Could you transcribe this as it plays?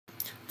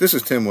This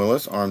is Tim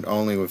Willis, armed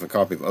only with a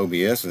copy of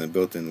OBS and a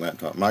built-in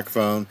laptop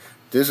microphone.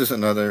 This is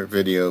another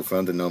video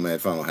from the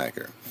Nomad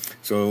Funnelhacker.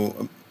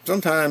 So,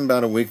 sometime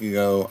about a week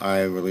ago,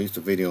 I released a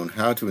video on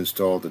how to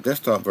install the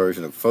desktop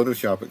version of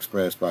Photoshop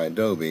Express by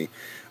Adobe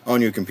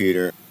on your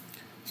computer.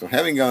 So,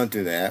 having gone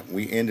through that,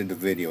 we ended the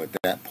video at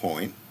that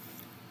point.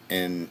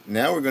 And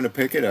now we're going to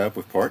pick it up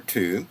with part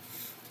 2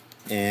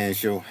 and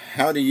show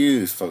how to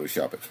use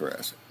Photoshop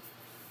Express.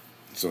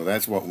 So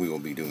that's what we will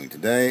be doing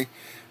today.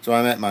 So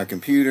I'm at my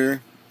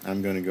computer.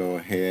 I'm going to go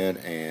ahead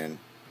and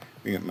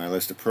bring up my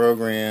list of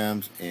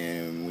programs,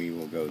 and we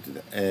will go to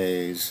the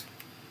A's.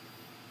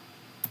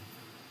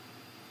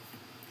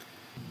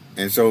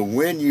 And so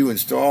when you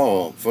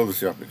install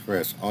Photoshop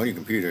Express on your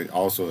computer, it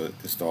also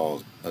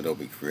installs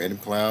Adobe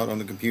Creative Cloud on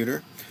the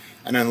computer.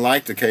 And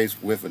unlike the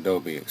case with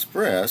Adobe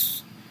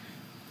Express,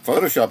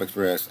 Photoshop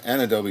Express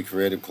and Adobe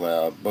Creative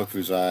Cloud both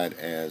reside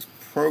as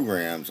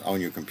programs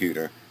on your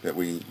computer that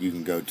you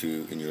can go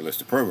to in your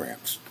list of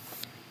programs.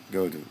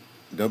 Go to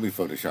Adobe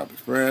Photoshop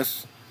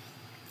Express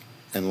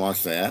and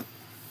launch that.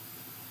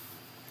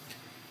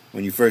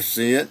 When you first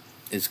see it,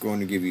 it's going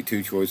to give you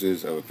two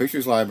choices of a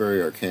pictures library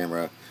or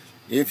camera.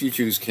 If you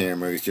choose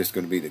camera, it's just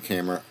going to be the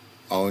camera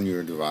on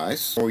your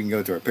device. Or we can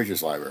go to our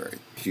pictures library.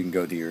 You can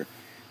go to your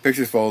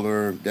pictures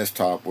folder,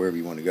 desktop, wherever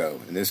you want to go.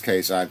 In this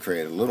case, I've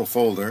created a little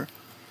folder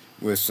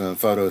with some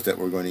photos that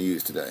we're going to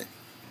use today.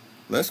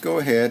 Let's go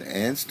ahead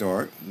and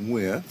start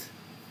with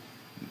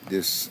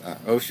this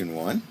ocean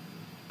one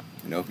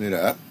and open it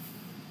up.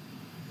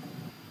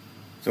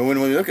 So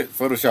when we look at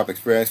Photoshop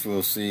Express,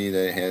 we'll see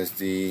that it has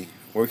the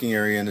working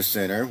area in the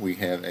center. We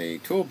have a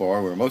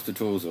toolbar where most of the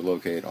tools are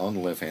located on the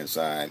left hand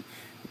side.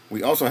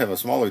 We also have a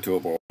smaller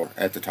toolbar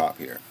at the top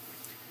here.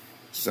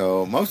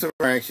 So most of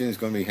our action is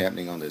going to be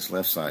happening on this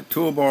left side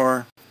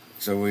toolbar.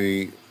 So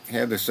we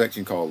have this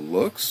section called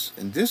Looks,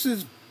 and this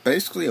is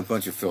basically a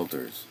bunch of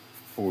filters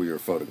for your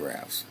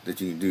photographs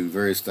that you can do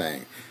various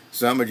things.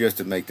 Some are just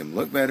to make them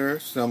look better,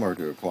 some are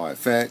to apply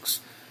effects,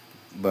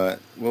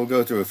 but we'll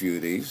go through a few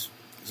of these.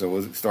 So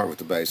we'll start with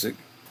the basic.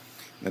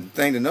 Now, the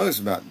thing to notice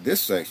about this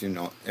section,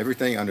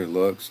 everything under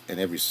Looks and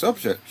every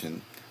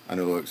subsection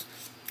under Looks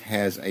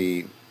has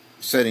a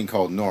setting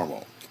called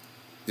Normal.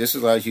 This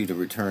allows you to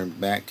return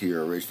back to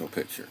your original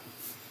picture.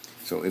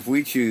 So if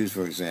we choose,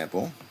 for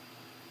example,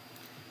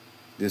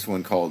 this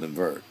one called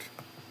Invert.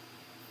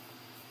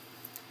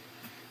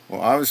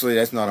 Well, obviously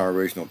that's not our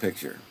original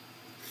picture.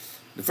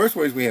 The first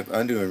way is we have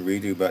undo and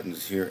redo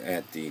buttons here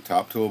at the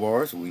top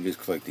toolbar, so we can just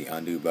click the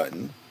undo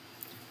button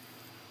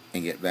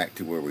and get back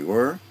to where we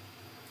were.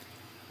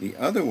 The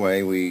other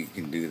way we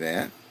can do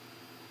that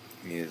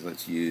is,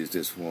 let's use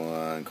this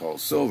one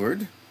called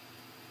Silvered.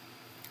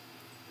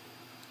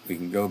 We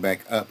can go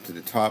back up to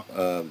the top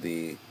of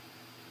the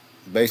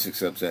basic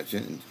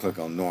subsection and click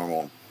on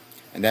Normal,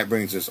 and that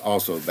brings us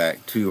also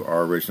back to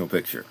our original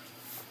picture.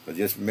 But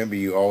just remember,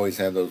 you always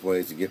have those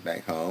ways to get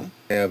back home.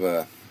 We have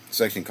a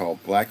section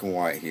called Black and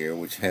White here,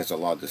 which has a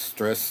lot of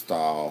distress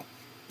style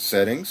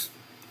settings.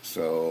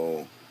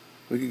 So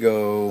we could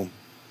go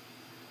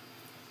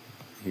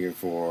here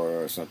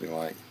for something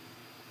like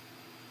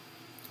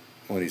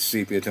one of these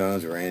sepia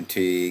tones or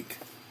antique,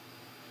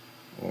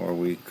 or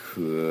we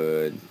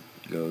could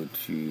go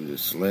to the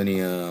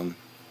selenium,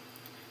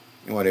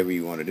 and whatever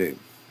you want to do.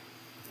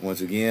 Once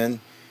again,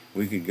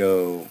 we could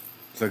go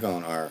click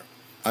on our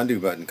undo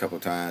button a couple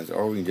times,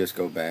 or we can just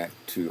go back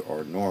to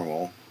our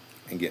normal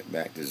and get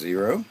back to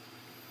 0.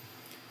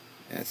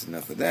 That's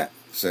enough of that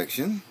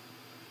section.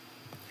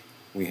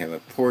 We have a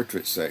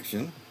portrait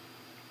section,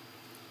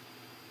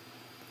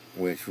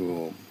 which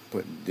will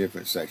put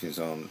different sections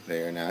on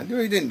there. Now, I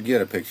really didn't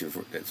get a picture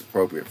that's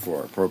appropriate for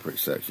our appropriate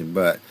section,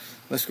 but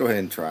let's go ahead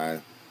and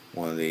try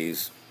one of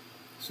these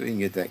so you can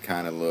get that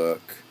kind of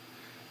look,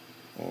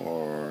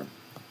 or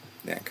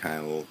that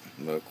kind of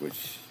look,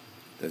 which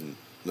doesn't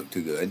look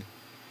too good,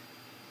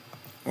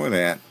 or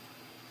that.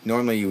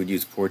 Normally you would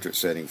use a portrait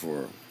setting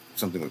for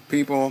something with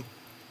people.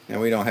 Now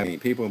we don't have any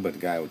people but the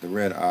guy with the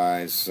red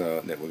eyes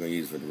that we're going to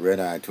use for the red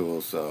eye tool,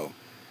 so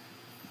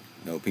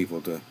no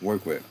people to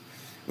work with.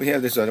 We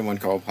have this other one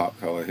called Pop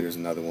Color. Here's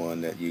another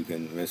one that you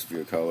can mix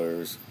your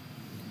colors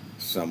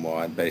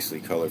somewhat, basically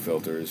color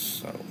filters,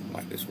 so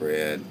like this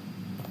red,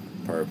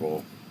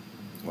 purple,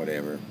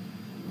 whatever.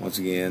 Once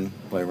again,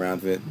 play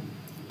around with it,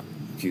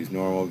 choose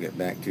normal, get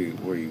back to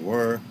where you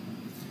were.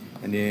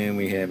 And then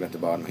we have at the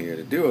bottom here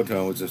the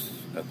duotone, which is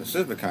a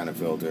specific kind of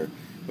filter,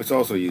 which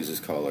also uses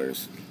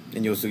colors.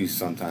 And you'll see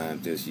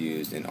sometimes this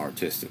used in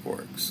artistic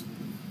works.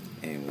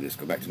 And we'll just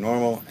go back to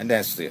normal, and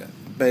that's it.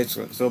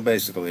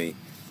 Basically,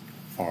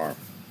 our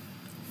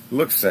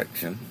look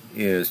section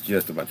is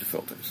just a bunch of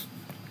filters.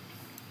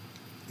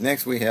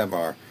 Next we have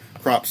our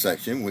crop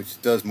section, which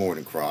does more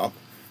than crop.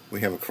 We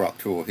have a crop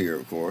tool here,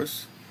 of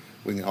course.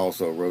 We can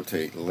also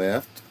rotate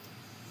left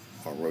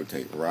or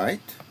rotate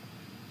right.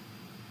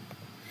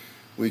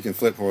 We can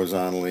flip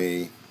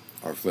horizontally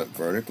or flip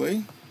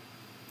vertically.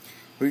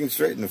 We can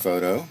straighten the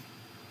photo.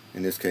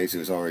 In this case it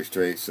was already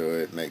straight, so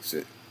it makes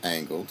it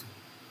angled.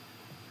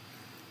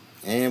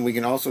 And we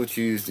can also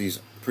choose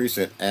these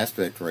preset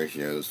aspect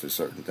ratios for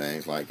certain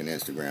things, like an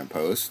Instagram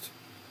post.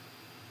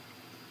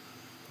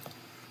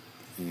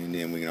 And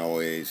then we can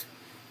always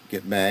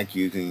get back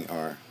using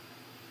our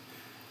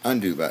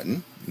undo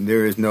button.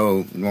 There is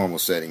no normal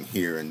setting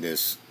here in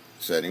this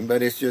setting,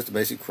 but it's just a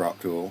basic crop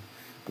tool.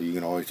 So you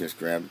can always just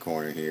grab the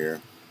corner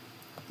here,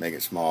 make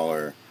it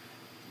smaller,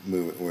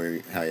 move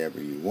it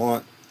however you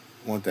want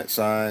that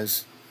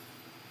size,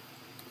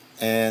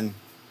 and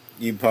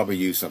you've probably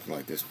used something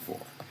like this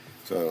before.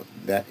 So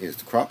that is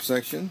the crop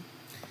section.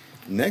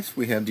 Next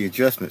we have the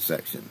adjustment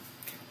section.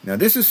 Now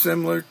this is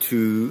similar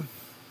to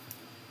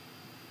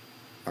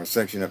our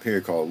section up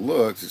here called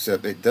looks,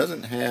 except it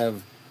doesn't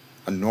have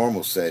a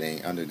normal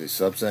setting under the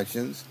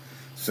subsections.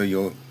 So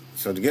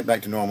to get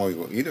back to normal,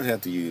 you'll either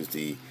have to use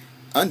the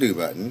undo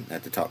button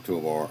at the top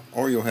toolbar,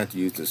 or you'll have to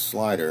use the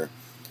slider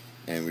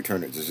and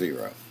return it to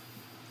 0.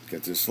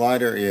 Because the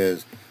slider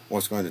is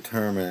what's going to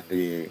determine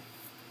the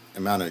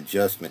amount of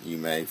adjustment you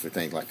make for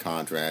things like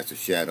contrast or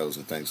shadows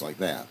and things like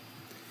that.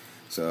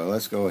 So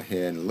let's go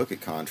ahead and look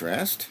at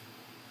contrast.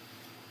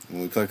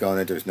 When we click on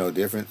it, there's no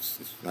difference.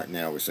 Right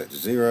now we're set to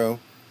 0.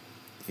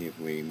 If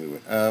we move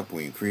it up,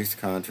 we increase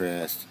the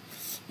contrast.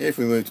 If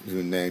we move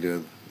to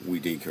negative, we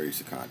decrease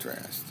the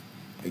contrast.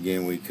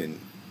 Again, we can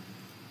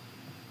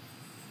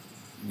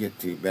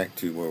get back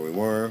to where we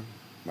were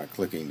by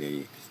clicking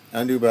the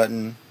undo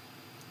button,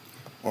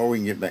 or we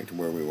can get back to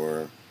where we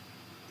were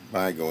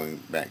by going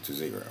back to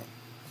 0.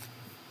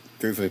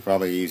 Truthfully,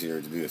 probably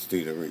easier to do is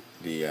do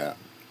the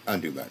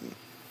undo button.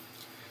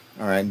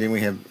 Alright, then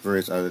we have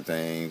various other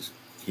things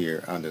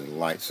here under the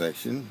light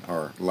section,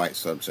 or light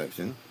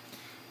subsection.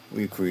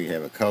 We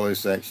have a color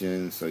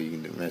section, so you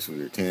can mess with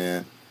your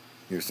tint,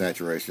 your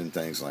saturation,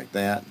 things like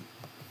that.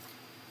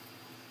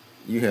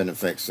 You have an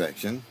effects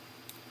section,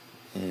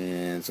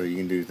 and so you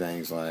can do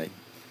things like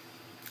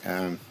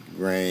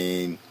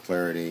grain,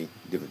 clarity,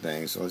 different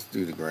things. So let's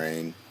do the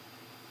grain.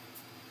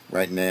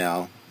 Right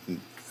now,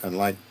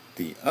 unlike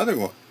the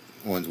other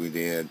ones we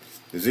did,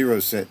 the 0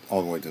 is set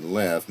all the way to the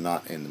left,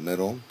 not in the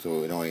middle,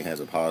 so it only has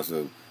a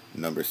positive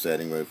number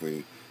setting. But if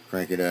we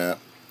crank it up,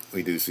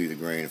 we do see the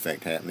grain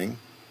effect happening.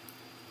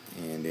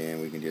 And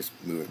then we can just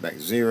move it back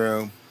to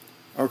 0,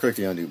 or click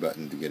the undo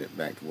button to get it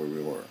back to where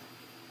we were.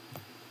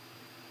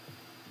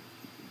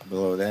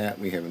 Below that,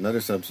 we have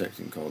another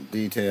subsection called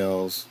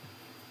details.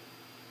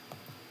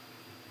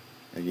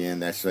 Again,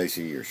 that's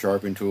basically your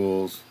sharpen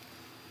tools.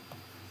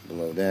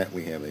 Below that,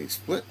 we have a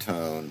split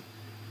tone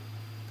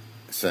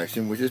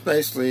section, which is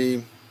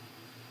basically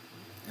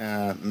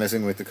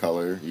messing with the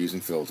color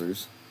using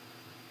filters.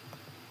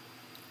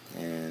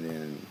 And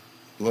then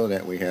below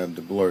that, we have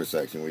the blur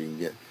section, where you can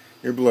get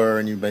your blur,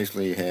 and you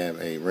basically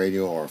have a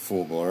radial or a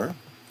full blur.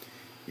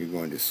 You're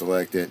going to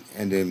select it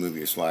and then move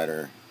your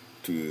slider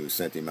to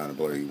set the amount of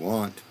blur you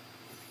want.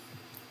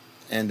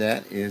 And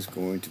that is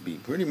going to be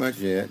pretty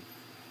much it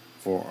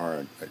for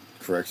our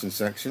correction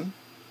section.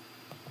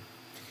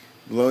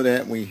 Below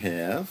that, we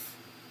have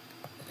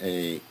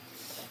a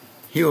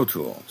heal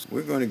tool. So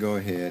we're going to go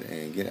ahead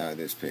and get out of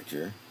this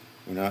picture.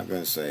 We're not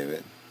going to save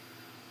it.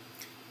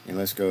 And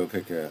let's go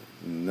pick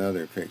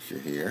another picture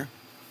here.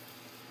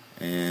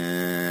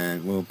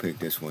 And we'll pick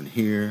this one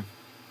here.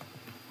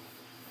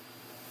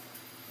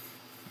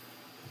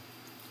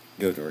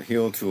 Go to our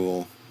heal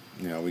tool.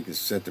 Now we can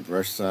set the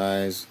brush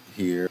size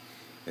here.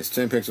 It's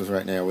 10 pixels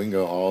right now. We can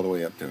go all the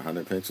way up to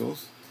 100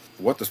 pixels.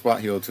 What the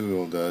spot heal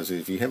tool does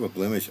is, if you have a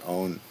blemish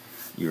on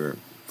your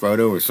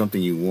photo or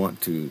something you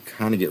want to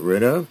kind of get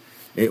rid of,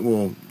 it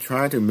will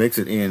try to mix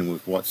it in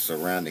with what's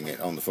surrounding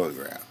it on the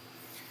photograph.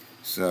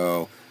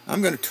 So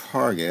I'm going to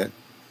target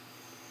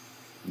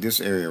this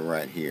area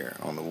right here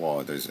on the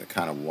wall. There's a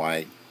kind of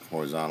white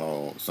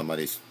horizontal,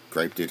 somebody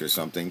scraped it or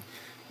something,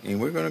 and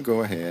we're going to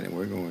go ahead and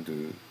we're going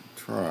to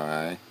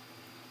try,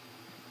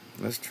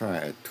 let's try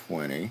a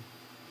 20.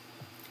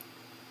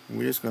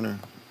 We're just going to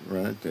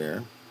run it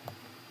there.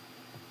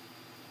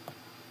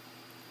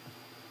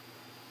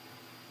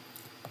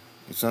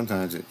 And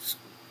sometimes it's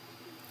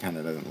kind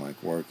of doesn't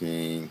like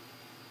working,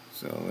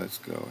 so let's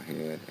go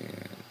ahead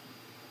and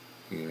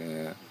do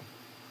that.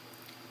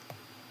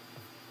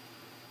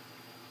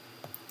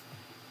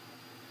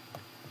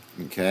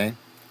 Okay.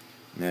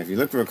 Now, if you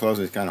look real close,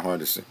 it's kind of hard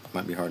to see.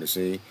 Might be hard to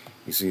see.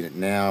 You see that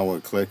now we're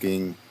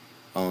clicking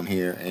on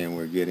here and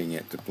we're getting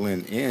it to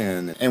blend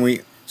in, and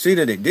we see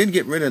that it did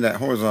get rid of that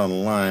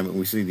horizontal line. But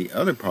we see the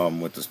other problem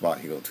with the spot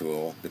heal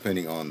tool,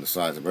 depending on the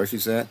size of brush you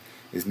set,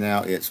 is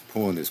now it's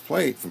pulling this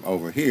plate from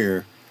over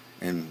here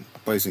and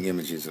placing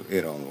images of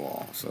it on the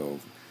wall. So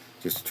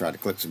just to try to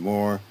click some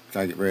more,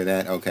 try to get rid of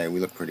that. Okay, we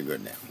look pretty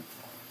good now.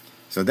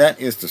 So that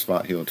is the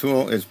spot heal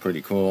tool. It's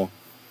pretty cool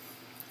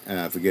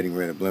for getting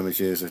rid of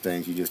blemishes or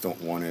things you just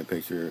don't want in a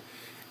picture,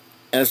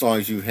 as long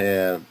as you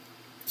have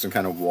some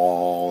kind of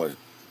wall or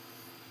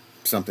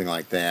something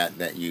like that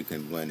that you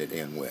can blend it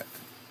in with.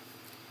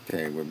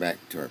 Okay, we're back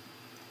to our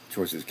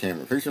choices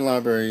camera picture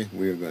library.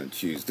 We're going to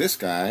choose this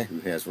guy who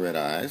has red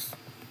eyes,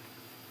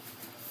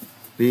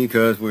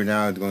 because we're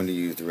now going to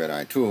use the red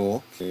eye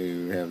tool. So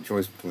you have a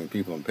choice between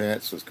people and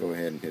pets. Let's go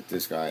ahead and hit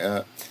this guy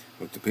up.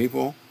 with the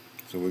people.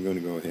 So we're going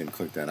to go ahead and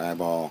click that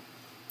eyeball,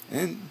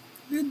 and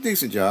did a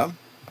decent job.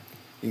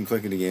 You can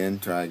click it again,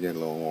 try to get a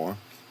little more.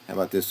 How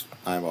about this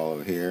eyeball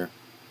over here?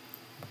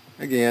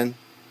 Again,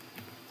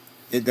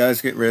 it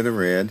does get rid of the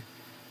red.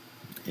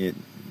 It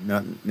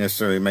not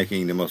necessarily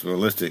making the most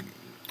realistic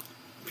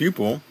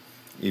pupil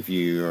if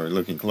you are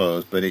looking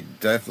close, but it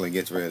definitely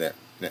gets rid of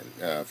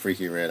that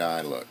freaky red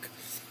eye look.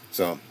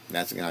 So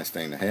that's a nice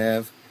thing to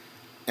have.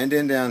 And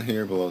then down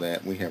here below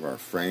that we have our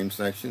frame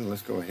section.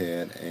 Let's go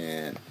ahead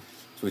and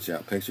switch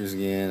out pictures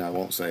again. I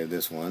won't save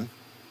this one.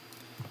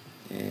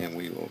 And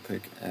we will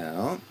pick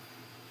out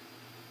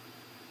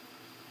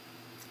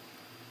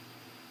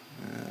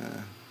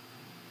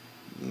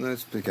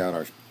let's pick out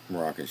our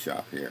Moroccan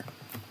shop here.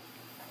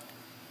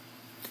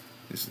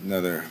 This is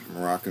another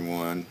Moroccan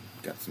one.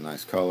 Got some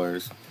nice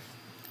colors.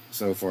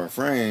 So for our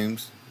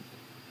frames,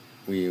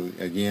 we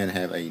again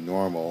have a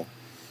normal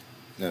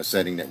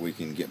setting that we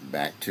can get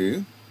back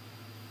to.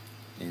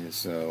 And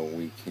so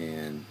we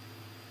can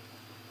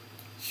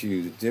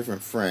choose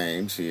different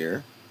frames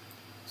here.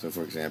 So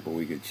for example,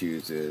 we could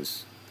choose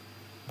this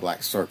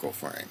black circle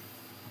frame.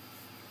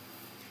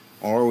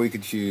 Or we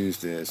could choose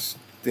this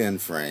thin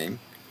frame.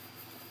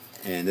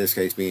 In this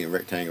case, being a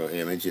rectangular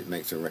image, it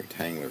makes a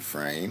rectangular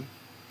frame.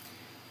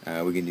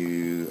 We can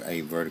do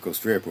a vertical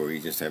strip where we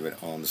just have it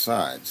on the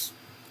sides,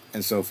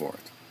 and so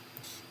forth.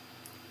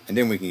 And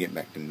then we can get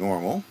back to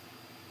normal.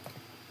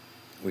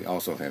 We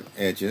also have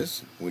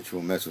edges, which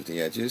will mess with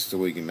the edges, so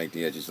we can make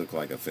the edges look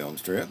like a film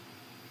strip.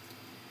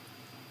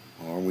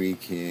 Or we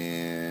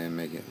can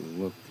make it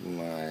look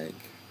like,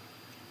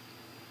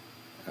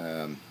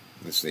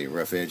 let's see, a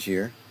rough edge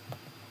here.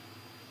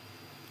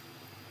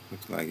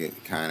 Looks like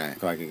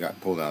it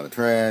got pulled out of the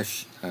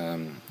trash.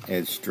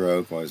 Edge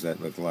stroke, what does that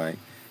look like?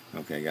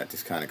 Okay, got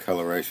this kind of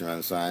coloration on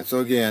the side. So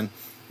again,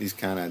 these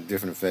kind of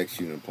different effects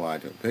you can apply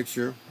to a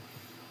picture.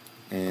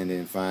 And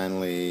then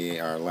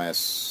finally, our last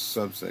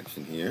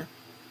subsection here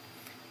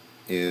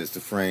is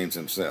the frames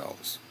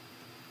themselves.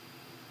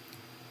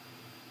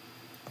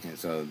 And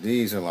so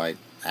these are like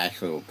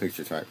actual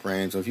picture type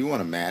frames. So if you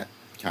want a matte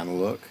kind of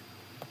look,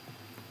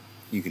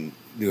 you can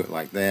do it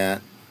like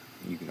that.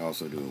 You can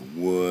also do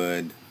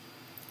wood,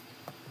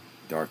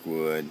 dark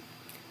wood,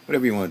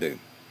 whatever you want to do.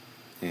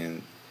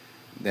 And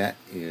that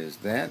is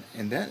that.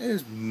 And that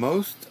is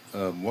most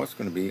of what's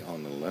going to be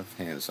on the left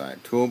hand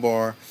side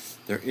toolbar.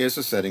 There is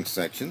a settings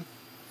section.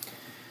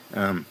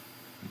 It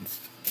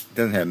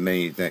doesn't have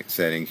many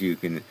settings. You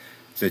can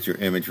set your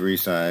image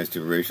resize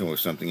to original or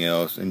something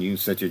else, and you can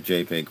set your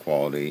JPEG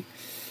quality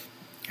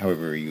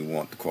however you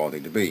want the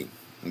quality to be.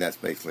 And that's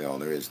basically all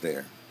there is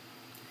there.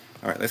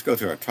 Alright, let's go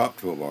to our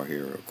top toolbar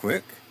here real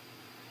quick.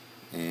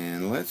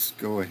 And let's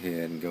go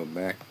ahead and go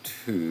back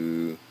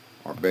to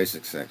our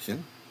basic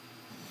section.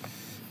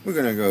 We're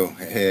going to go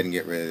ahead and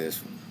get rid of this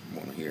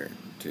one here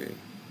too.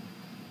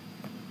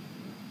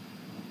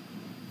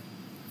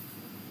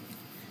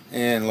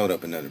 And load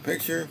up another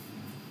picture.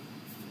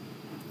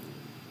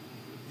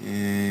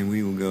 And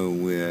we will go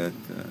with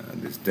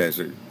this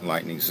desert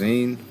lightning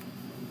scene.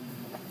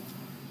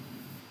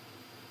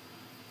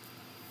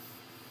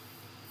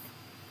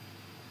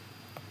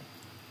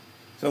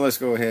 So let's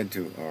go ahead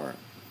to our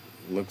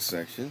look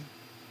section.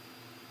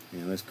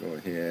 And let's go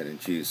ahead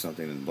and choose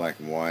something in black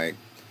and white.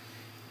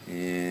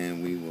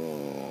 And we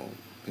will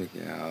pick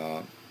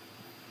out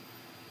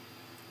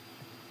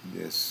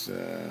this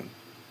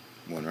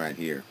one right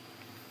here,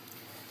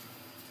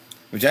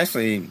 which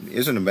actually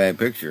isn't a bad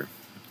picture.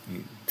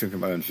 You took a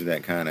bunch of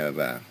that kind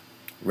of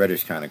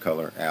reddish kind of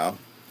color out.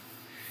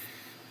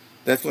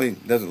 Definitely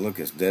doesn't look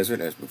as desert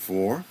as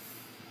before.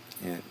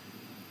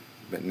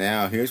 But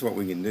now here's what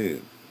we can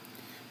do.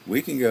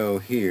 We can go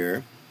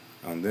here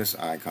on this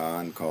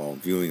icon called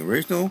Viewing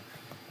Original,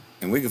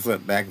 and we can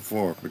flip back and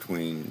forth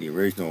between the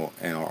original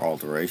and our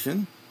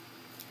alteration.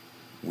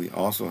 We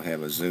also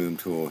have a zoom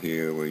tool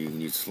here where you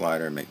can use the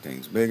slider and make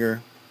things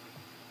bigger.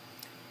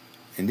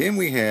 And then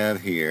we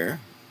have here,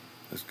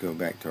 let's go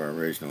back to our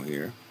original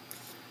here,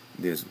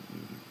 this,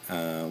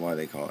 what do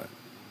they call it?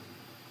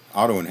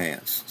 Auto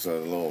enhance. So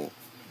the little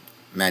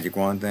magic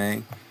wand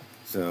thing.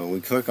 So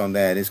we click on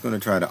that, it's going to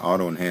try to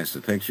auto enhance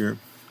the picture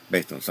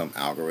based on some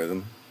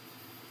algorithm.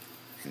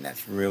 And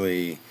that's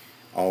really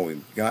all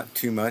we've got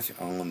too much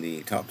on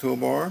the top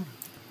toolbar.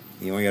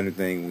 The only other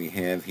thing we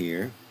have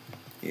here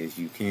is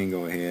you can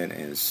go ahead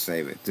and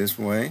save it this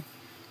way.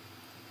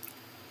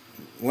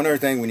 One other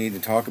thing we need to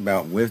talk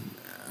about with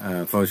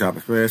Photoshop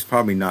Express,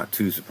 probably not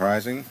too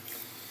surprising,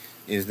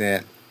 is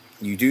that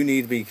you do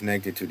need to be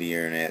connected to the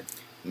internet.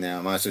 Now,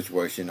 in my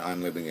situation,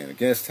 I'm living in a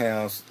guest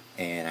house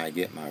and I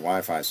get my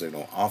Wi-Fi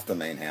signal off the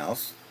main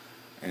house.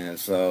 And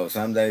so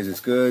some days it's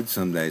good,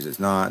 some days it's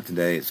not.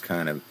 Today it's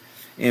kind of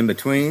in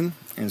between.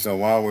 And so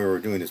while we were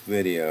doing this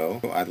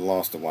video, I'd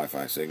lost the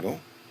Wi-Fi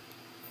signal.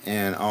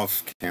 And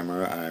off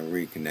camera, I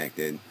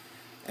reconnected.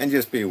 And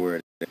just be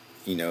aware that,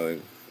 you know,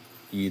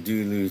 you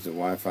do lose the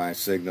Wi-Fi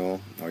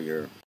signal or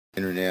your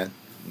internet,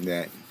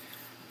 that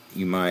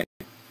you might,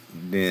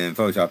 then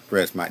Photoshop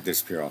Express might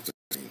disappear off the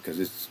screen because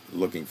it's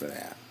looking for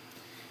that.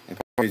 And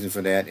The reason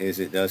for that is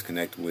it does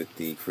connect with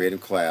the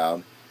Creative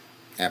Cloud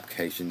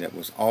application that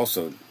was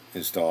also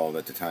installed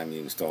at the time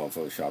you installed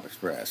Photoshop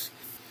Express.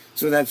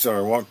 So that's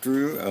our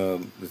walkthrough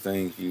of the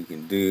things you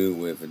can do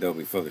with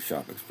Adobe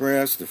Photoshop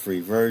Express, the free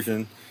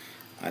version.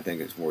 I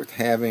think it's worth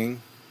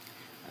having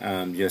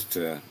just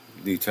to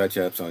do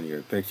touch-ups on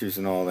your pictures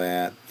and all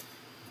that.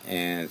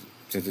 And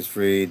since it's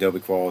free,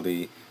 Adobe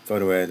quality,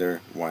 photo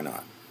editor, why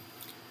not?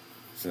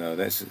 So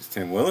this is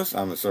Tim Willis.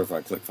 I'm a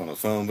certified ClickFunnels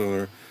funnel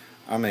builder.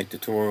 I make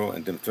tutorial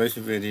and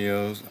demonstration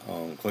videos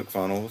on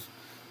ClickFunnels,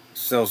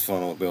 sales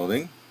funnel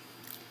building,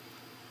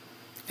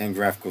 and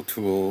graphical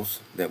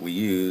tools that we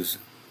use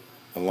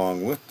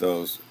along with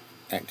those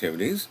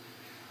activities,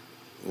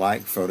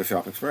 like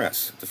Photoshop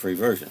Express, the free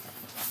version.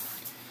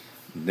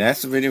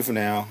 That's the video for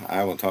now.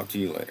 I will talk to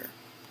you later.